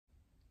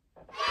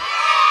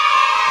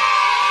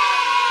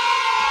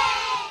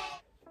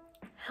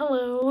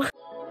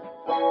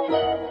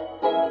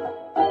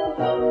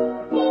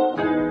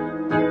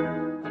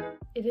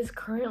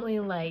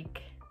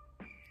like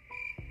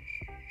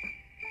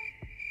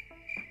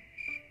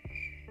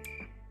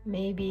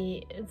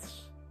maybe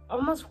it's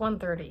almost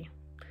 1:30,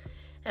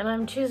 and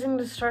I'm choosing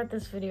to start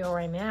this video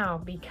right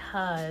now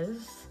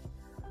because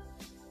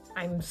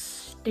I'm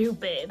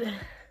stupid.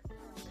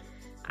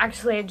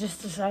 Actually, I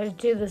just decided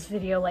to do this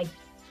video like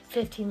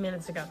 15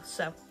 minutes ago,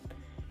 so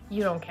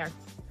you don't care.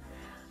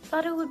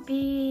 Thought it would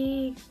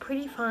be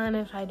pretty fun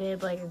if I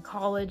did like a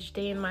college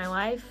day in my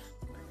life.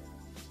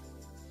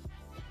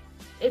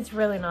 It's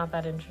really not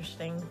that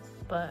interesting,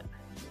 but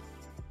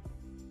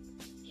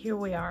here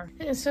we are.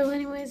 And so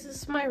anyways,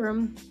 this is my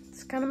room.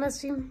 It's kind of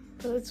messy,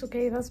 but it's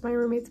okay. That's my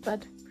roommate's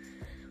bed.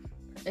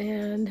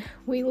 And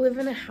we live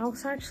in a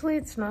house, actually.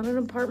 It's not an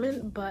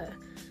apartment, but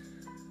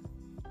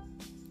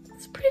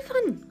it's pretty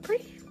fun.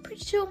 Pretty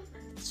chill.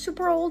 It's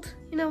super old,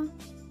 you know,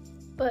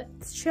 but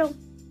it's chill.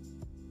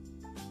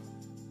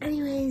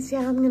 Anyways,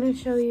 yeah, I'm gonna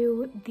show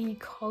you the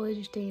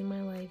college day in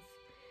my life.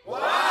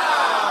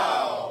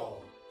 Wow!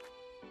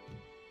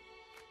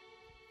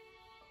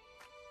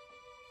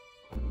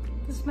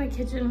 This is my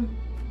kitchen.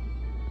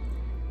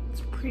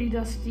 It's pretty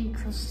dusty,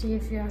 crusty,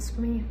 if you ask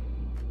me.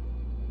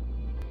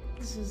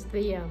 This is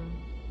the,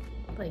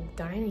 like,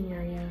 dining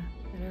area.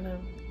 I don't know.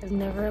 I've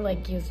never,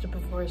 like, used it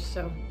before,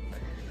 so.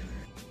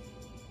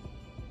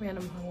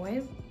 Random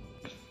hallway.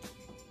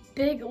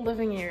 Big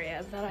living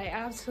area that I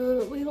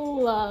absolutely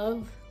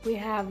love. We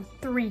have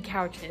 3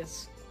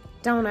 couches.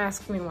 Don't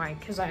ask me why,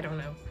 because I don't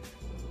know.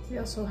 We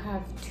also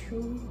have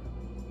 2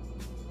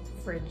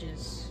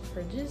 fridges.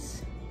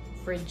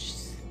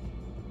 Fridges?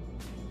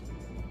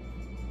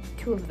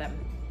 2 of them.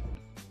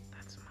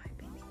 That's my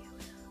Baby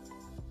Yoda.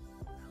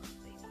 I love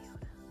Baby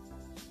Yoda.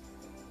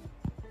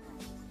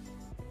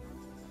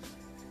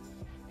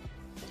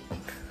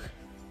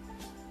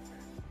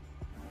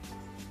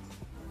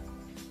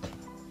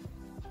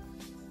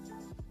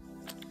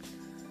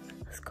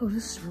 Let's go to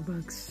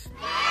Starbucks.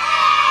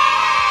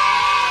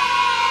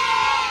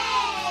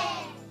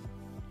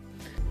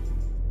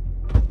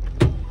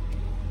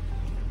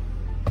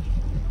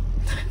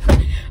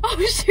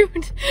 Oh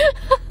shoot!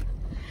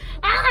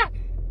 Ah!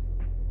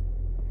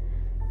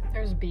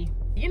 There's a bee.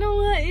 You know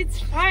what? It's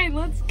fine.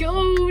 Let's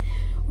go.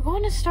 We're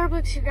going to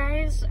Starbucks, you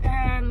guys,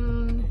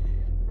 and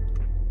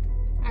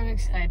I'm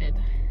excited.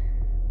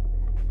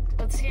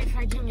 Let's see if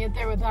I can get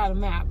there without a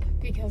map,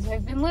 because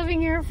I've been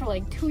living here for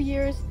like 2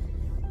 years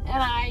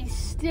and I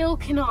still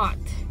cannot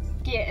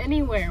get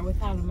anywhere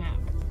without a map.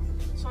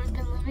 So I've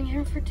been living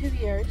here for 2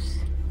 years.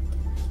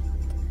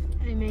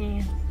 I'm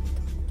a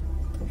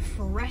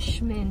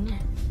freshman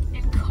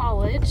in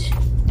college.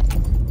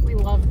 We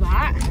love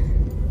that.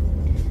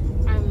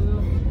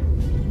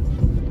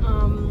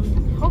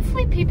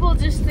 Hopefully people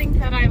just think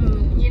that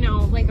I'm, you know,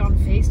 like on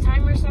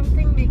FaceTime or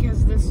something,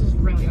 because this is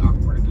really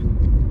awkward.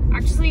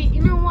 Actually,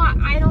 you know what?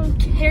 I don't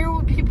care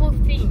what people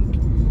think.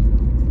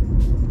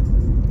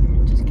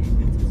 Just kidding,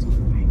 that's so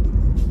fine.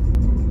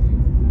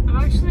 I'm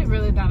actually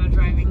really bad at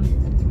driving.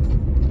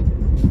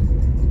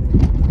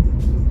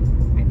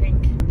 I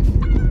think.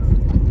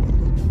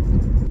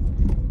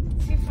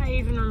 Let's see if I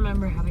even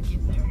remember how to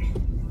get there.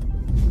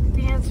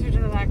 The answer to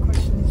that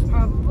question is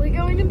probably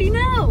going to be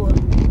no.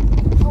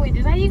 Oh wait,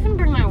 did I even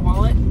bring my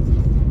wallet?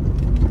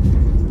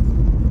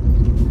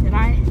 Did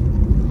I?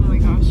 Oh my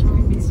gosh, I'm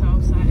gonna be so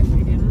upset if I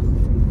didn't.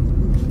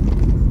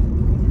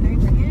 Did I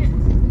bring it?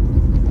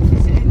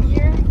 Is it in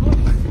here? Oh,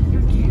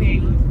 you're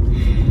kidding.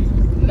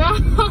 No!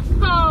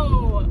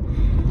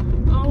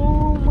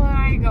 Oh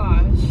my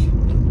gosh.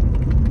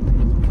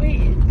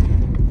 Wait.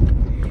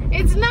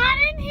 It's not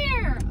in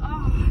here!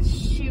 Oh,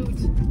 shoot.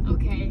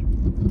 Okay.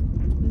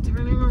 I'm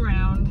turning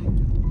around.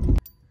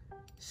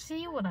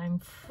 See what I'm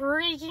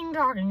freaking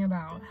talking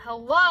about.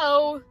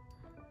 Hello?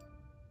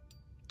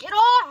 Get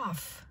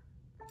off!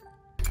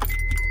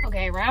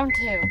 Okay, round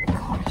 2.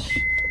 Gosh.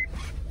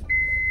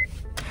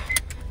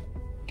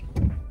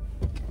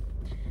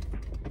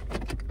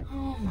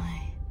 Oh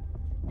my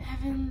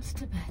heavens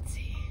to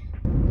Betsy.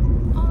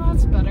 Oh,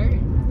 that's better.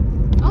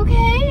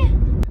 Okay.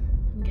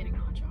 I'm getting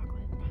hot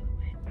chocolate, by the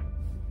way.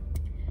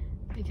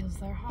 Because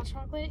their hot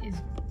chocolate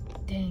is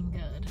dang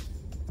good.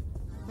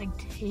 Like,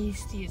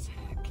 tasty as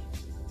heck.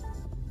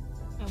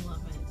 I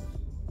love it.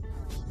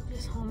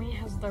 This homie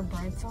has their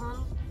brights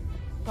on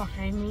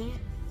behind me.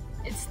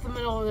 It's the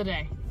middle of the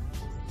day.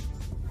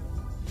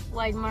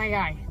 Like my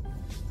guy.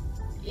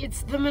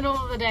 It's the middle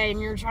of the day and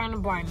you're trying to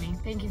blind me.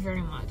 Thank you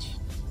very much.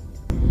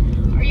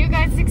 Are you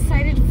guys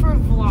excited for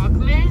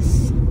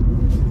Vlogmas?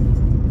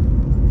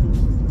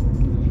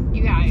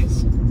 You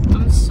guys,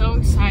 I'm so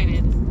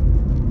excited.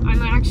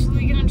 I'm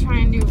actually gonna try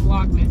and do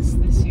Vlogmas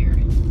this year.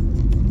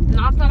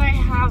 Not that I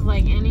have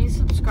like any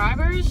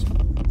subscribers,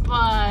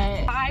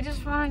 but I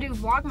just want to do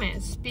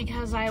Vlogmas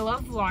because I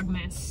love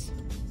Vlogmas.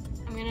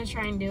 I'm gonna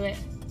try and do it.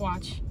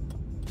 Watch.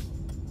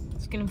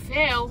 It's gonna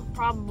fail,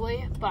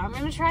 probably, but I'm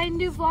gonna try and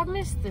do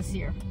Vlogmas this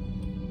year.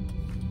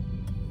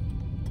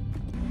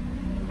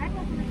 Hi,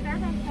 welcome to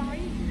Starbucks. How are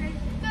you today?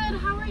 Good,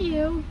 how are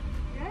you?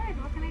 Good.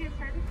 What can I get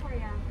started for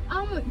you?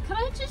 Could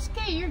I just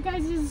get your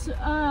guys'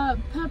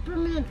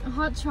 peppermint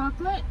hot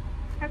chocolate?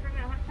 Peppermint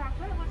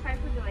What size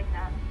would you like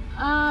that?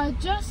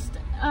 Just,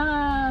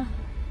 a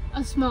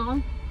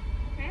small.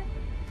 Okay.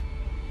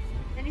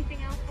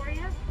 Anything else for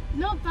you?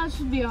 Nope, that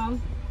should be all.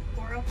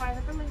 405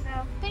 at the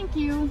window. Thank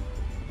you.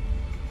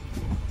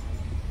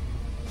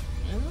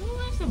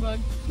 Oh, that's a bug.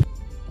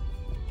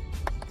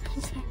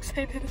 I'm so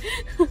excited.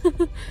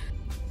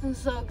 I'm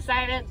so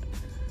excited.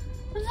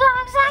 I'm so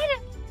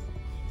excited.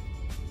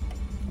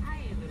 Hi,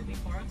 it'll be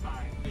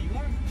 405. There you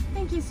are.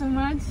 Thank you so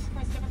much.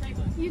 Press number 3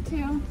 button. You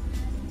too.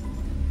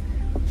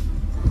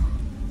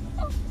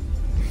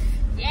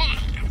 Yeah.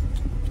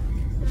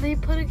 They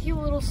put a cute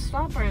little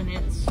stopper in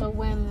it, so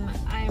when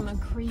I'm a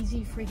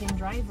crazy freaking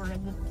driver,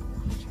 the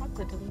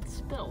chocolate doesn't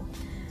spill.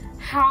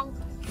 How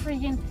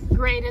freaking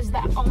great is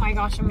that? Oh my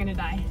gosh, I'm gonna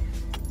die.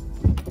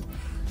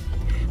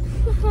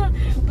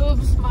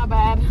 Oops, my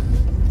bad.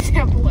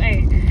 Example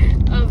A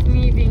of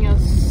me being a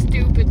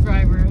stupid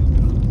driver.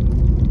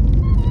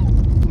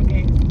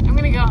 Okay, I'm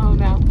gonna go home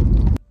now.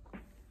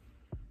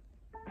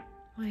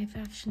 Am I a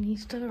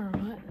fashionista or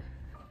what?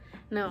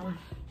 No.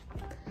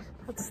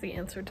 What's the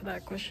answer to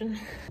that question?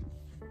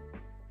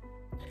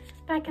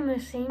 Back in the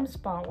same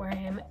spot where I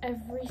am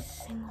every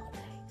single day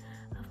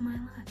of my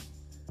life.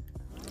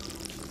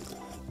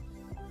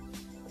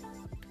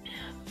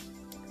 Yeah,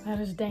 that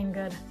is dang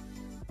good.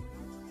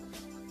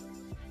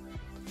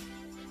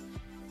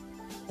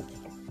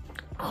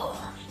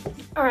 Oh.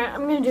 All right,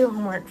 I'm gonna do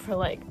homework for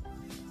like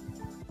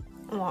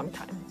a long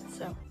time,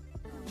 so.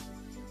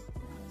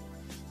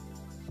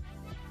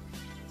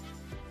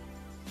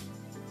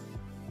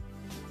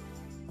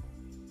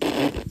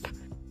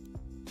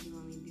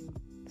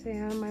 Say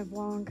hi to my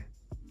vlog.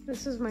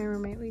 This is my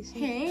roommate, Lisa.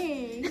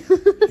 Hey.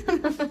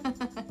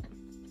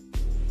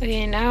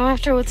 Okay, now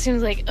after what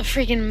seems like a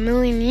freaking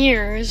million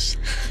years,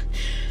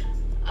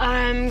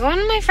 I'm going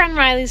to my friend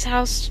Riley's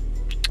house.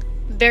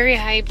 Very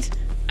hyped.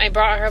 I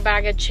brought her a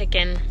bag of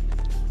chicken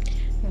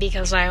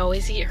because I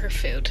always eat her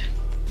food.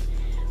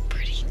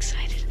 Pretty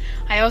excited.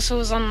 I also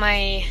was on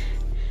a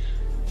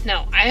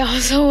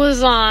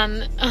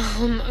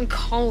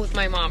call with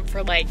my mom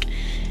for like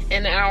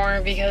an hour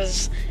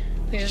because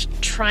we're just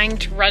trying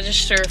to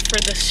register for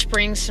the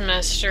spring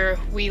semester.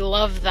 We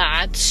love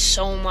that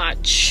so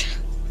much.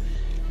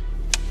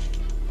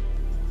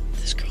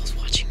 This girl's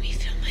watching me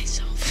film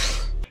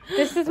myself.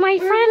 This is my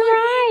friend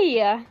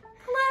Rye.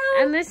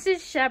 Hello. And this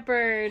is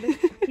Shepherd.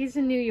 He's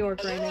in New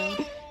York right now.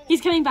 He's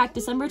coming back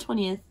December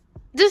 20th.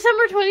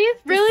 December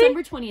 20th? Really?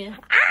 December 20th.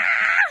 Ah!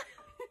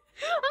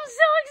 I'm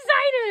so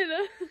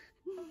excited.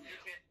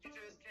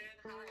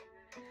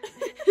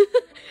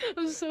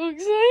 I'm so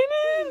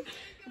excited.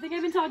 I think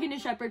I've been talking to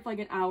Shepherd for like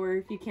an hour,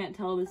 if you can't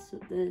tell the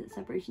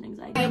separation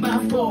anxiety.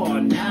 About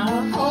 4 now,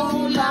 a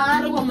whole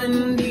lot of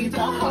woman needs a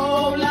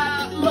whole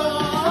lot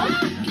more.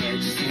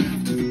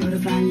 But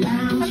if I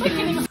lounge,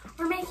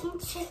 We're making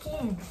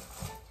chicken.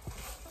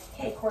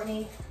 Okay,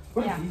 Courtney.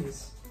 what are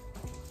these?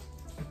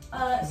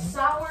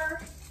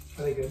 Sour.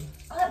 Are they good?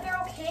 They're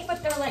okay,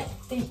 but they're like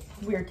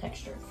weird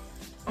texture.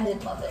 I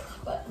didn't love it,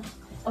 but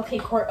okay,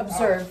 Court,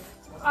 observe.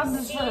 I'm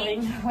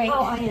observing. Wait.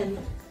 How I am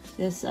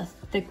this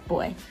thick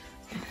boy.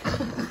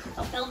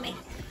 Don't film me.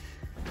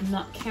 I'm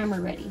not camera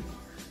ready.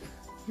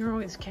 You're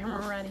always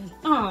camera ready.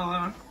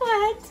 Aww.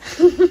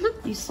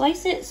 What? You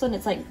slice it so that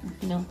it's like,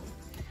 you know,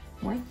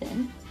 more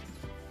thin.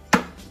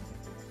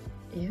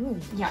 Ew.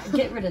 Yeah,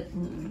 get rid of.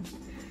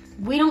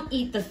 We don't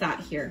eat the fat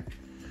here.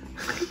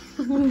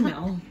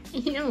 No.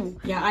 Ew.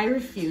 Yeah, I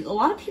refuse. A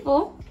lot of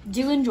people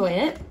do enjoy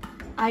it.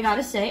 I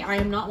gotta say, I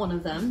am not one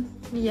of them.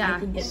 Yeah, I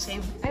think it's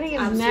same. I think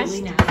it's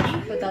absolutely nasty.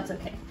 nasty, but that's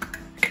okay.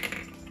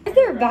 Is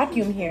there a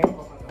vacuum here?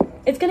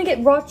 It's gonna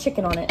get raw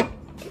chicken on it.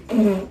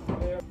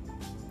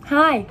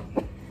 Hi.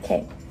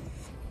 Okay.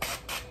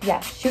 Yeah,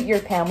 shoot your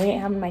pan. We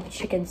ain't having my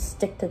chicken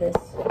stick to this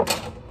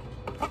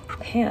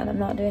pan. I'm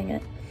not doing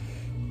it.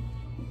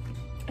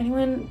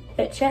 Anyone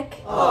fit check?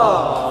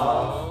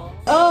 Aww.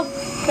 Oh,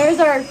 there's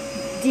our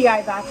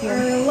DI vacuum.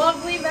 Our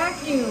lovely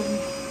vacuum.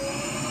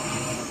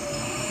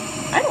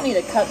 I don't need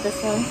to cut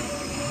this one.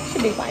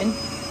 Should be fine.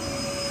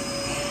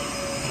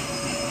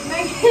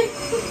 Megan.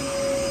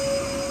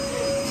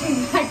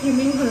 She's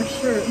vacuuming her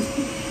shirt.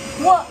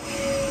 What?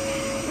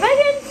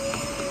 Megan!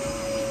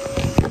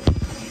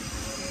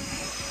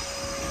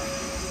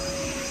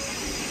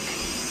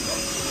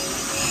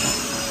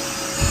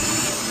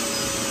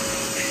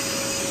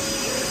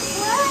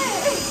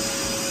 What?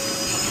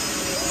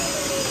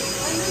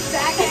 I'm just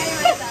backhanding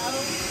myself.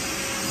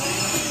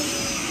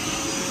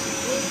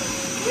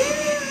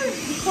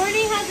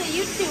 Courtney has a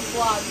YouTube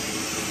vlog.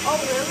 Oh,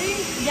 really?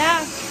 Yeah.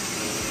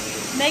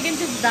 Megan's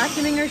just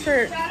vacuuming her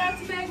shirt. Shout out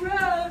to Meg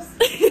Rose.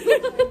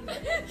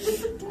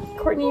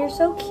 Courtney, you're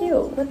so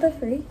cute. What the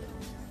freak?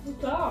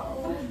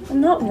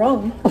 I'm not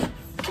wrong.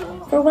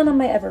 For when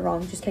am I ever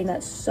wrong? Just kidding,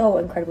 that's so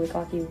incredibly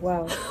cocky.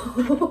 Wow.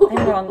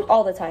 I'm wrong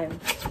all the time.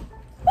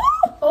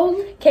 Oh.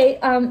 Okay,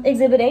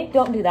 Exhibit A,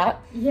 don't do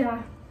that.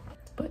 Yeah.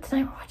 But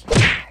tonight we're watching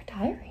Vampire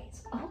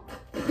Diaries. Oh.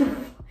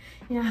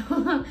 Yeah.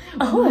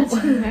 Oh.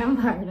 Watching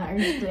Vampire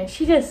Diaries today.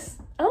 She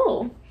just,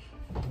 oh.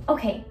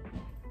 Okay.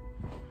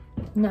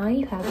 Now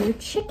you have your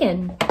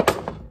chicken.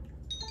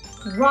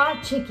 Raw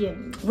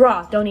chicken.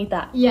 Raw, don't eat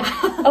that. Yeah.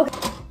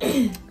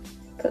 Okay.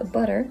 Put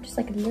butter, just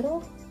like a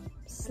little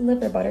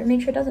sliver of butter.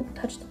 Make sure it doesn't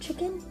touch the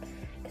chicken,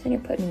 because then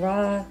you're putting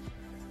raw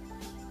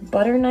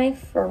butter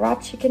knife or raw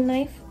chicken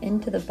knife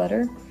into the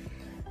butter.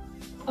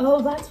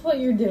 Oh, that's what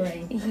you're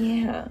doing.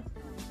 Yeah.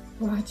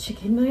 Raw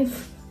chicken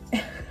knife.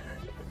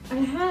 I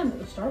had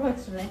at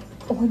Starbucks today.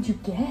 What'd you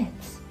get?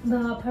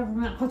 The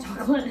peppermint hot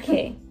chocolate.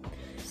 Okay.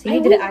 See,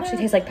 did it actually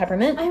taste like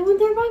peppermint? I went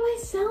there by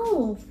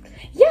myself.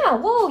 Yeah,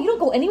 whoa, you don't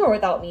go anywhere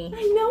without me.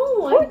 I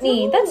know.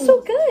 Courtney, that's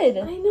so good.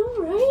 I know,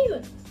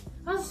 right?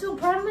 I was so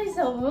proud of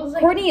myself. I was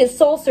like, Courtney is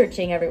soul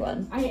searching,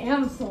 everyone. I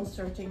am soul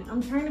searching.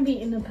 I'm trying to be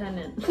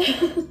independent.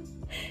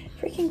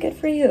 Freaking good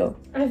for you.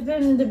 I've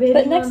been debating.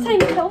 But next time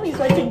you tell me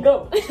so I can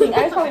go.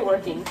 I was probably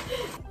working.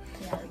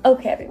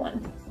 Okay,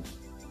 everyone.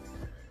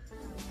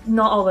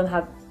 Not all of them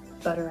have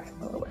butter. I'm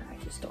well aware. I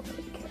just don't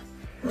really care.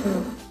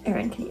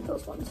 Aaron can eat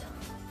those ones.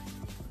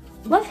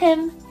 Love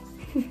him.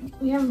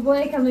 We have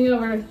Blake coming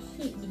over.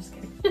 Just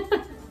kidding.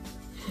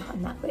 Not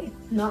in that way.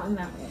 Not in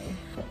that way.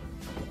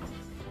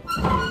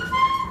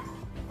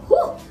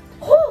 Whew.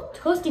 Whew.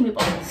 Toasty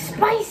meatballs.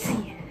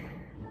 Spicy.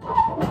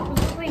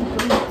 Looks like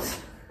boots.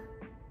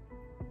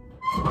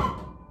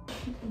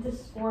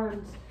 This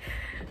one's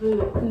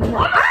boot.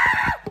 Now,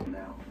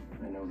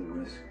 I know the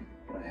risk,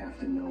 but I have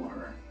to know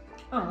her.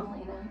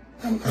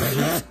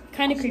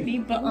 Kind of creepy,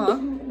 but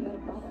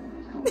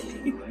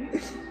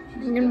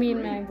You're gonna be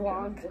in my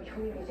vlog.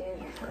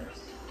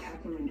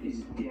 Catherine is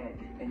dead,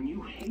 and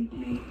you hate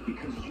me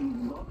because you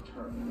loved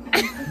her.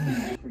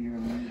 For your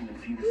amusement,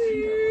 for you to feed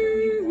her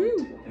whatever you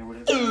want to, or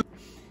whatever.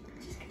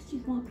 just because you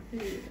want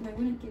food, and I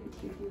wouldn't give it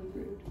to you if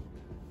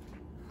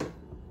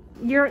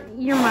you You're were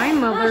rude. my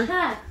mother.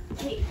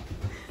 Hey.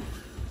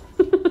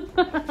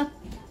 Come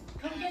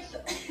get the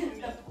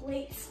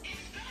plates.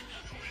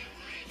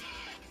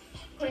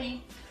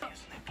 Courtney.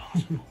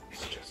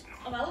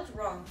 Oh, that looks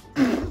wrong.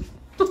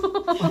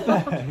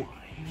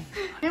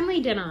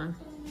 Family dinner.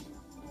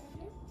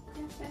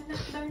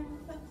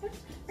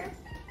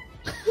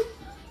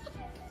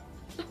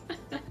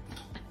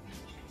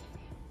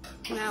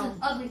 Wow.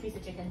 Ugly piece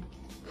of chicken.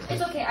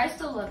 It's okay, I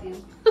still love you.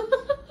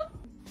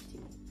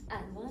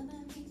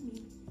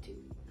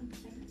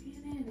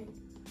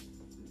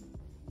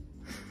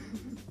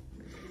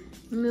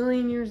 A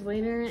million years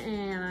later,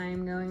 and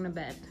I'm going to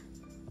bed.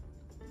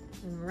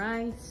 And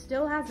Rye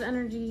still has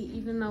energy,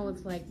 even though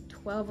it's like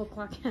 12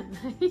 o'clock at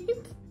night.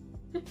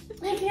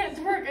 I can't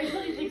work. I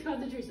really think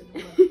concentration.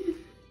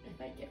 If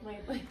I get my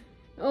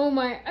Oh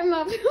my, I'm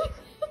not feeling.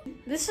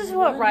 This is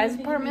what Rye's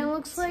apartment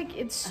looks like.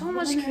 It's so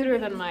much cuter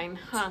than mine,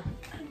 huh?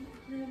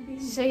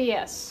 Say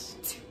yes.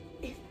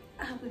 If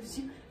I was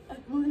you, I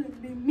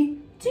would be me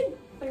too.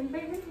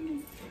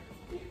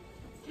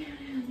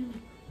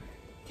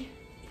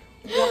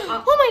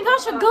 Oh my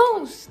gosh, a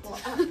ghost!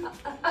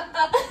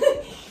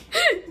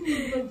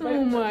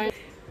 Oh my.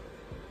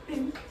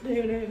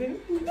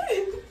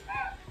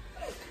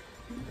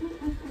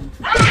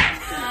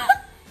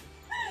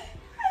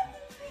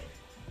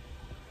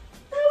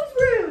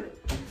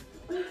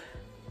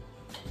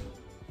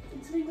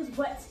 Something was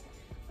wet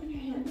on your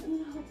hand.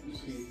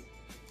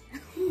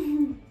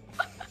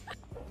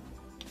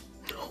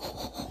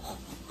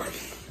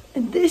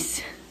 And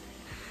this,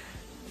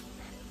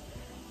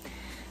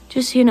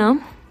 just so you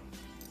know,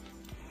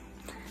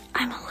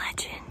 I'm a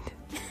legend.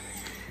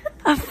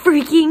 A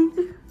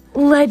freaking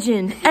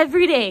legend.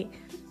 Every day.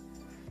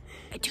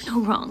 I do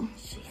no wrong.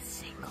 She's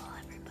single,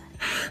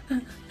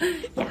 everybody.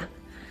 Yeah.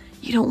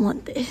 You don't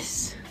want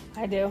this.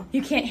 I do.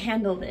 You can't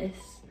handle this.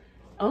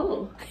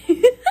 Oh.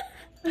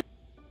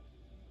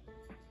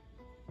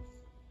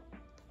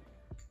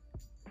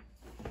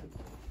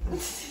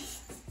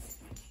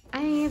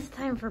 I think it's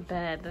time for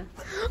bed.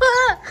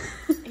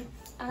 If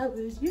I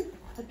was you,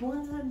 I'd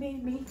wanna be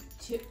me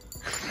too.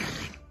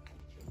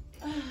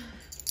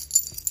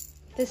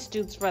 This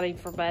dude's ready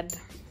for bed.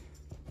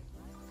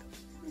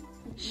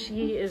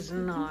 She is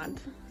not.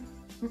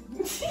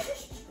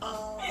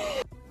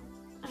 Alright,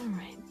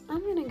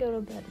 I'm gonna go to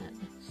bed now.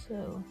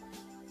 So,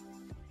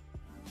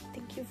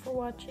 thank you for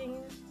watching.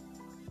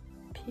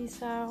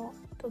 Peace out.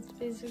 That's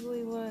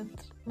basically what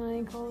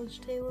my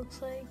college day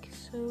looks like.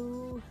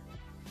 So,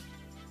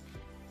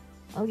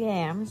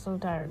 okay, I'm so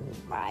tired.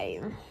 Bye.